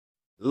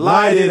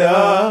Light it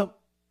up.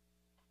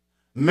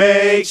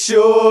 Make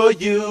sure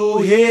you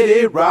hit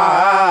it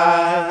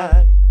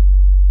right.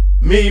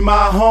 Me,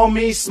 my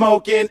homies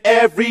smoking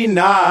every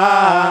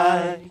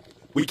night.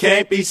 We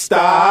can't be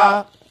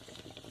stopped.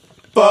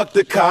 Fuck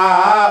the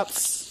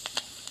cops,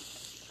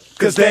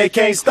 'cause they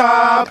can't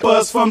stop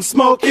us from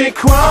smoking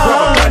crime. I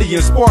grab a buddy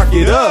and spark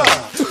it up.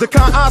 The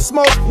kind I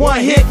smoke, one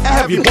hit, I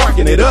have you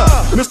barking it up.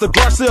 Mr.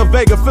 Garcia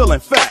Vega feeling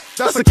fat.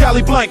 That's a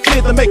Cali blunt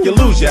kid to make you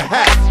lose your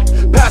hat.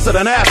 Pass it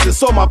an acid,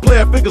 so my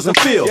player figures and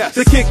feel.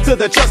 The kick to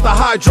the chest, the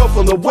hydro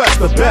from the west,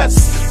 the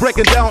best.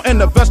 Breaking down in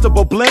the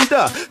vegetable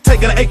blender.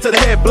 Taking an 8 to the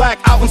head, black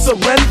out and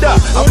surrender.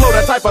 I blow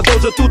that type of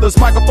doja through this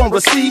microphone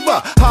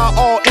receiver. High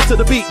all into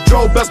the beat,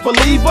 drove best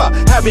believer.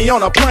 Have me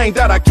on a plane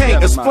that I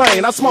can't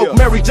explain. I smoke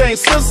Mary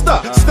Jane's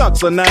sister,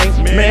 Skunk's a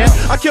name, man.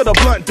 I kill the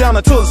blunt down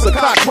until it's a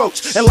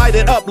cockroach and light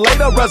it up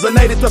later,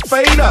 resonated to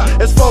fader.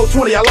 It's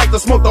 420, I like to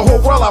smoke the whole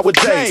world out with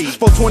J's.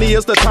 420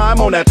 is the time,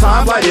 on that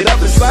time, light it up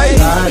and say,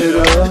 light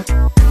it up.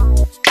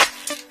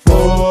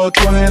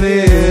 420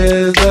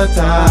 is the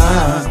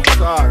time.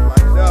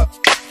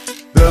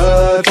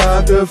 The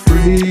time to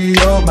free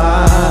your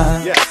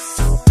mind. Yes.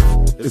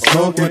 It's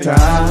smoking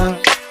time.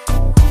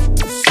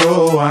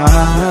 So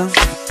I'm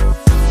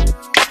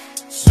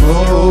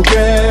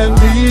smoking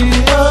me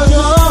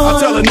alone. I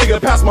tell a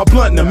nigga pass my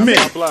blunt in a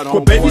minute.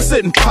 But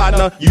babysitting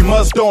partner, you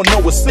must don't know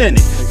what's in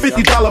it.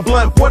 $50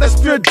 blunt, boy, that's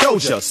pure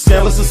doja.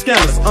 Skanless and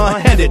skanless,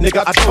 unhanded,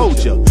 nigga, I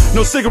told ya.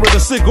 No cigarette or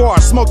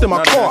cigar, smoked in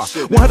my car.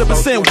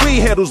 100% weed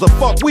head, who's the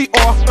fuck we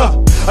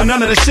are.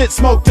 None of the shit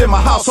smoked in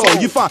my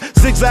household. You find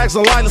zigzags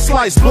and line of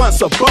slice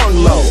blunts, a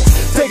bungalow.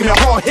 Taking a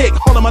hard hit,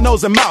 holding my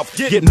nose and mouth,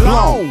 getting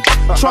blown.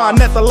 Trying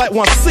not to let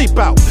one seep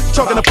out.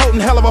 Choking a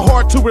potent hell of a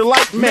hard to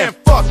relight, man,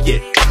 fuck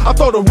it. I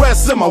throw the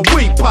rest in my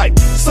weed pipe.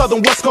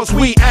 Southern West Coast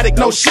weed addict,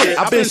 no shit.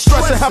 I've been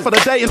stressing half of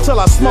the day until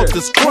I smoke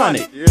this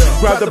chronic.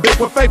 Grab the bit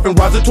with faith and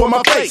rise it toward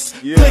my face.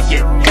 Click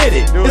it, hit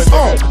it, it's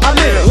on. I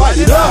lit it, light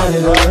it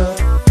up.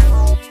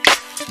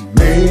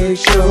 Make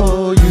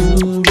sure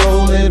you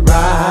roll it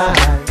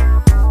right.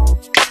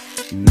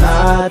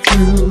 Not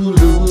too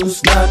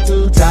loose, not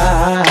too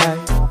tight.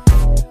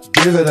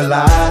 Give it a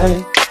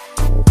light,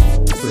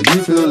 so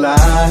you feel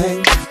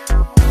like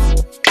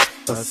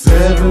a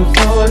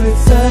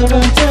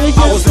 747, take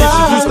I was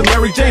introduced to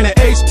Mary Jane at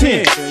age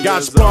 10.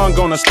 Got sprung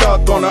on her,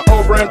 stuck on her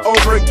over and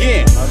over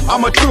again.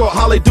 I'm a true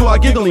Holly, do I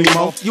giggle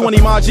anymore? You want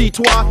emoji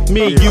toi?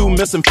 Me, you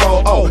missing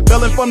 4-0.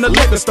 Bellin' from the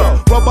liquor store,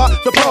 robot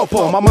the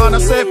popo. My mind I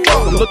said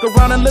fuck em, look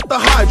around and lit the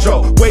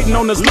hydro. Waiting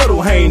on this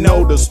little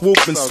know the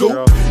swoop and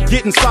scoop.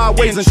 Getting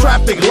sideways in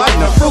traffic,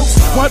 lighting the fruits.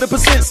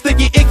 100%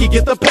 sticky, icky,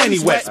 get the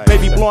panty wet.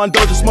 Baby blowing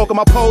doja, smoking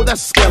my pole,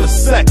 that's skanless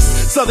sex.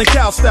 Southern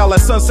Cal style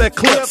at Sunset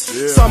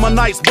Clips. Summer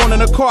nights born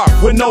in a car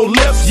with no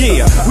lips,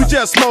 yeah. We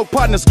just smoke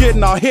partners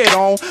getting our head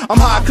on. I'm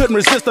high, I couldn't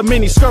resist a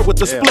mini skirt with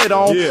the split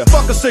on.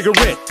 Fuck a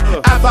cigarette.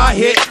 After I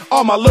hit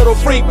all my little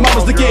freak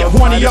mamas to get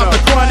horny off the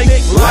chronic.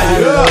 Light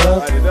it up.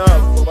 Light it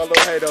up. Where my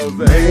little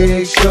hey-nos at?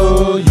 Make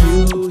sure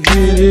you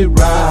hit it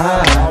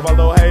right. All my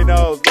little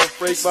hey-nos, little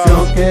freak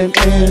mamas. Smoking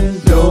in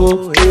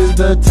dough is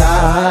the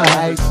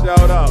type.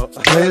 Shout out.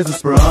 There's a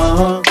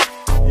sprung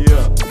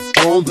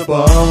on the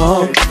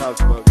bump.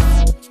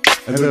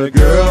 And the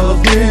girls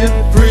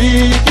get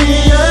freaky,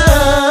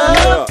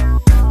 yeah.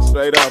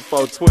 Straight up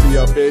 420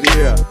 up in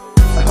here.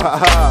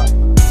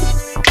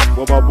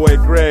 Where my boy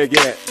Greg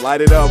at?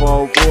 Light it up,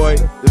 old boy.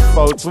 It's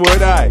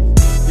 420.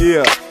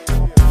 Yeah.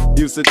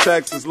 Houston,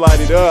 Texas, light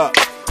it up.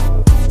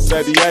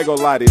 Sandiego,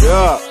 light it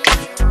up.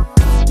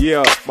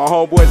 Yeah. My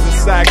homeboys in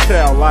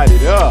Sacktown, light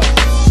it up.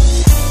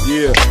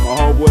 Yeah. My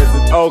homeboys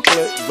in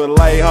Oakland,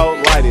 Vallejo,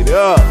 light it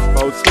up.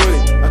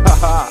 420.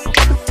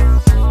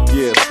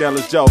 Yeah,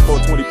 Skanless Joe,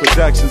 420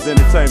 Productions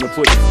Entertainment,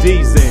 put the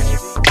D's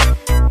in.